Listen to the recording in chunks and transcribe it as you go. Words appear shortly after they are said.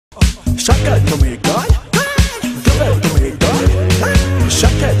it to me, God. Give it to me, God.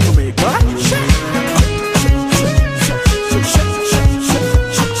 Shake it to me, God. Shake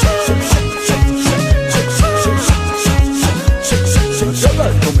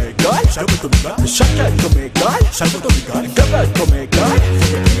it to me, God. Shake it to me, God. Give it to me, God.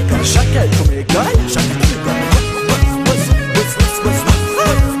 Shake it to me, God. Shake it to me, God.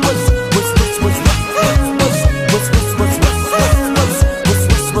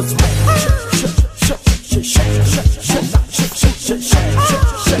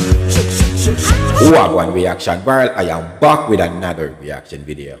 One reaction world, I am back with another reaction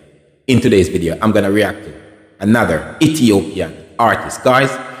video. In today's video, I'm gonna react to another Ethiopian artist.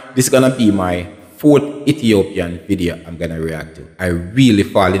 Guys, this is gonna be my fourth Ethiopian video I'm gonna react to. I really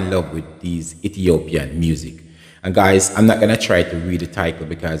fall in love with these Ethiopian music. And guys, I'm not gonna try to read the title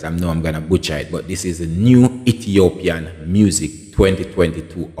because I know I'm gonna butcher it, but this is a new Ethiopian music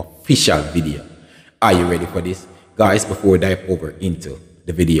 2022 official video. Are you ready for this? Guys, before we dive over into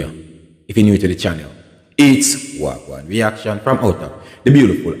the video, if you're new to the channel, it's one reaction from out of the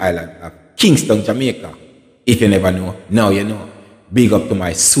beautiful island of Kingston, Jamaica. If you never know, now you know. Big up to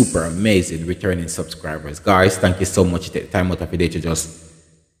my super amazing returning subscribers. Guys, thank you so much. Take the time out of your day to just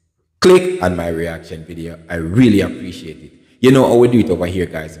click on my reaction video. I really appreciate it. You know how we do it over here,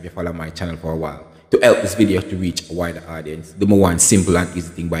 guys, if you follow my channel for a while. To help this video to reach a wider audience, the more one simple and easy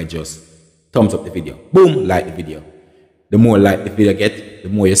thing by just thumbs up the video. Boom, like the video. The more like the video get, the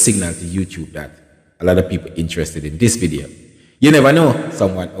more you signal to YouTube that a lot of people interested in this video. You never know,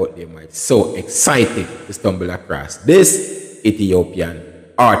 someone out there might be so excited to stumble across this Ethiopian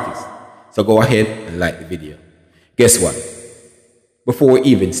artist. So go ahead and like the video. Guess what? Before we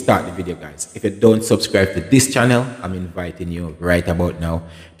even start the video, guys, if you don't subscribe to this channel, I'm inviting you right about now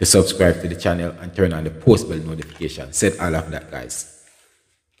to subscribe to the channel and turn on the post bell notification. Set all of that, guys.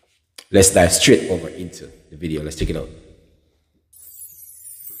 Let's dive straight over into the video. Let's check it out.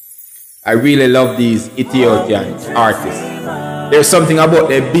 I really love these Ethiopian artists. There's something about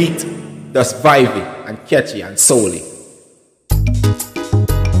their beat that's vibey and catchy and soully.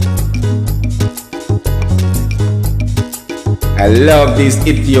 I love these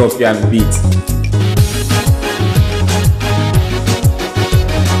Ethiopian beats.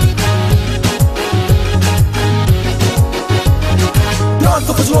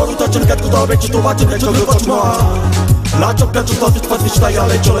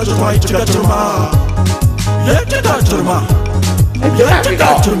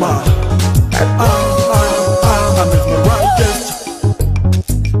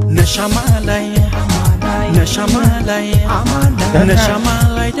 Amalay,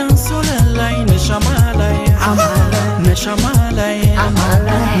 Amalay, dance on a line, Amalay, Amalay,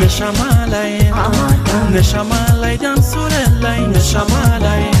 Amalay, dance on a line,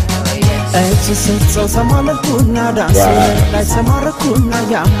 Amalay. It's so Samalakuna dancing like Samarakuna,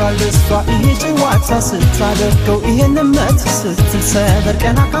 Yamaliswa, Ijiwata, Sitadako, in the Metis, Sever,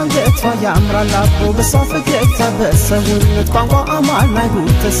 and I can't get for Yamra Lapo, the Sophisticated vessel with Panga Amalay, who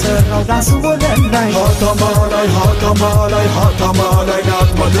to serve out as a wooden line. Habtamu, not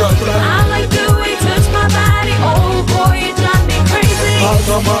my drug. I like the way you touch my body, oh boy, you drive me crazy.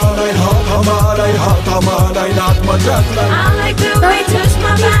 Habtamu, not my drug. I like the way you touch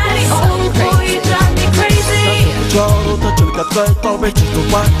my body, oh boy, you drive me crazy.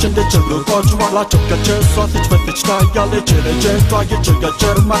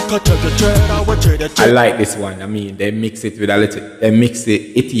 I like this one. I mean, they mix it with a little, they mix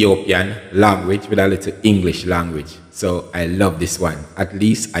the Ethiopian language with a little English language. So I love this one. At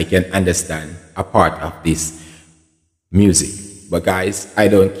least I can understand a part of this music. But guys, I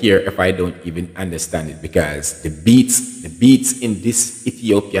don't care if I don't even understand it, because the beats in this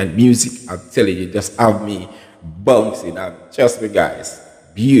Ethiopian music, I'm telling you, just have me bouncing. Trust me, guys,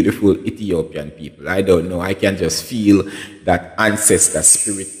 beautiful Ethiopian people. I don't know, I can just feel that ancestor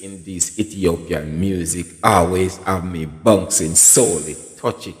spirit in this Ethiopian music. Always have me bouncing, solid,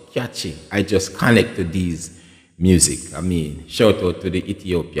 touchy, catchy. I just connect to these music. I mean, shout out to the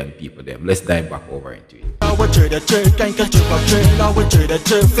Ethiopian people there. Let's dive back over into it. I like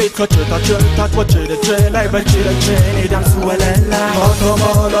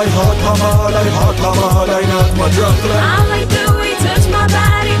the way you touch my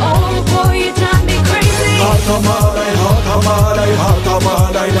body, oh boy, you drive me crazy. I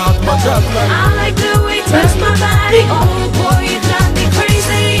like the way you touch my body, oh boy, you drive me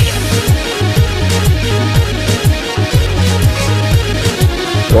crazy.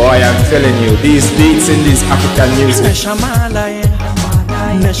 Boy, I'm telling you, these beats in this African music. Amalay,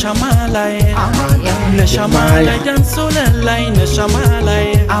 Amalay, dance on a line,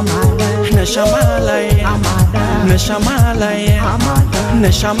 Amalay, Amalay, Amalay,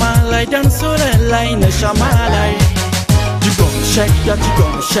 Amalay, dance all night, Amalay. You gonna shake that, you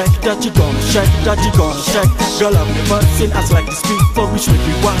gonna shake that, you gonna shake that, you gonna shake. Girl, I'm never seen us like this before. We should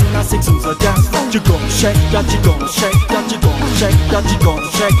be one, now six who's a dance. You gonna shake that, you gonna shake that, you gonna shake that, you gonna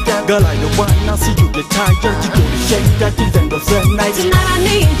shake that. Girl, I don't wanna see you get tired. You gonna shake that till the end of the night. Tonight I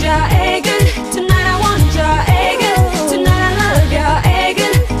need ya, Egan. Tonight I want ya, Egan. Tonight I love ya,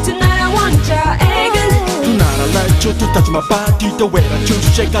 Egan. Tonight I want ya, Egan. Tonight I like you to touch my body. The way that you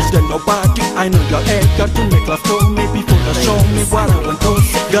shake us, then nobody. I know your egg got to make love to me before you show me what I want to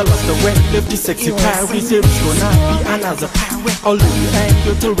see. Girl, love the way lift the sexy Paris. It's gonna be another power. All of you and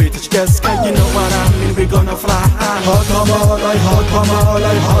you till we touch the sky. You know what I mean, we gonna fly high. Hot Amalay, hot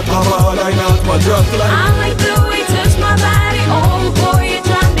Amalay, hot Amalay, not my drug line. I like the way you touch my body. Oh boy, you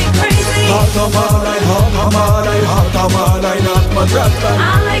drive me crazy. Hot Amalay, hot Amalay, hot Amalay, not my drug line.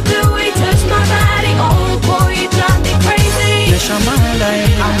 I like the way you touch my body. Oh boy, you drive me crazy.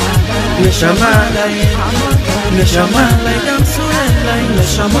 Amalay, Amalay, Amalay, dance all night,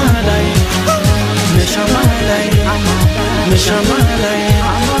 Amalay, Amalay, Amalay,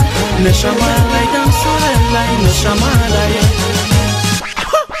 Amalay, dance all night, Amalay.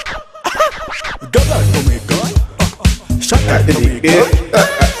 Gala to me God, shaka to me God,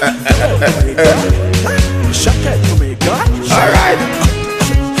 shaka to me God. Alright,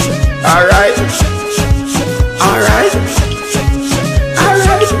 alright, alright,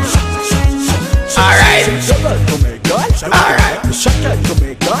 alright, Gala to me God, alright, shaka to me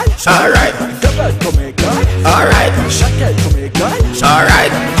God, alright, Gala to me God, alright, shaka to me God.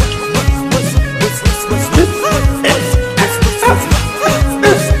 alright.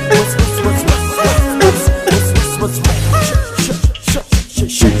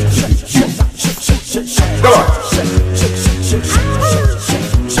 Go on.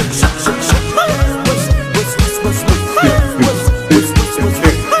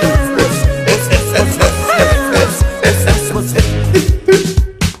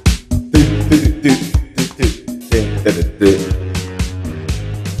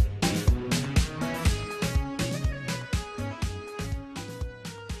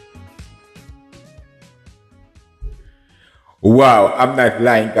 Wow, I'm not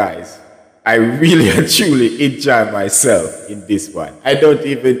lying, guys. I really and truly enjoy myself in this one. I don't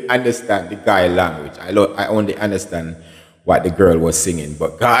even understand the guy language. I only understand what the girl was singing.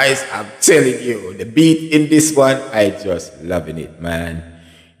 But guys, I'm telling you, the beat in this one, I just loving it, man.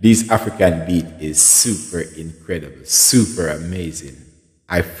 This African beat is super incredible, super amazing.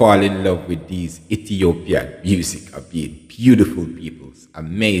 I fall in love with these Ethiopian music of being beautiful peoples,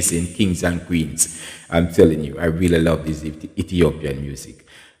 amazing kings and queens. I'm telling you, I really love this Ethiopian music.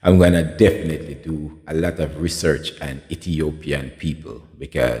 I'm gonna definitely do a lot of research on Ethiopian people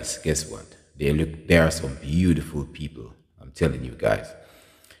because guess what? There are some beautiful people. I'm telling you guys.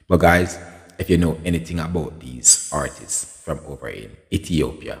 But guys, if you know anything about these artists from over in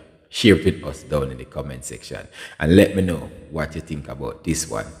Ethiopia, share it with us down in the comment section and let me know what you think about this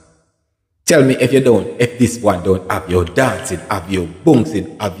one. Tell me if this one don't have you dancing, have you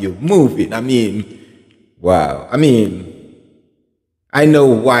bouncing, have you moving. I mean, wow. I mean, I know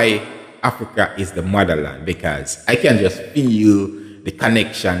why Africa is the motherland because I can just feel the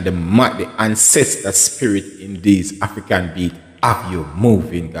connection, the ancestor spirit in this African beat. Have you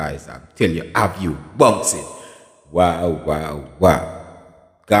moving, guys? I'm telling you, have you bouncing? Wow, wow, wow.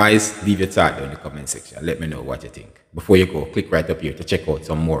 Guys, leave your thought down in the comment section. Let me know what you think. Before you go, click right up here to check out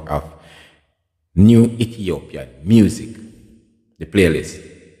some more of new Ethiopian music, the playlist.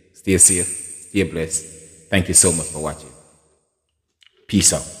 Stay safe, stay blessed. Thank you so much for watching.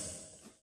 Peace out.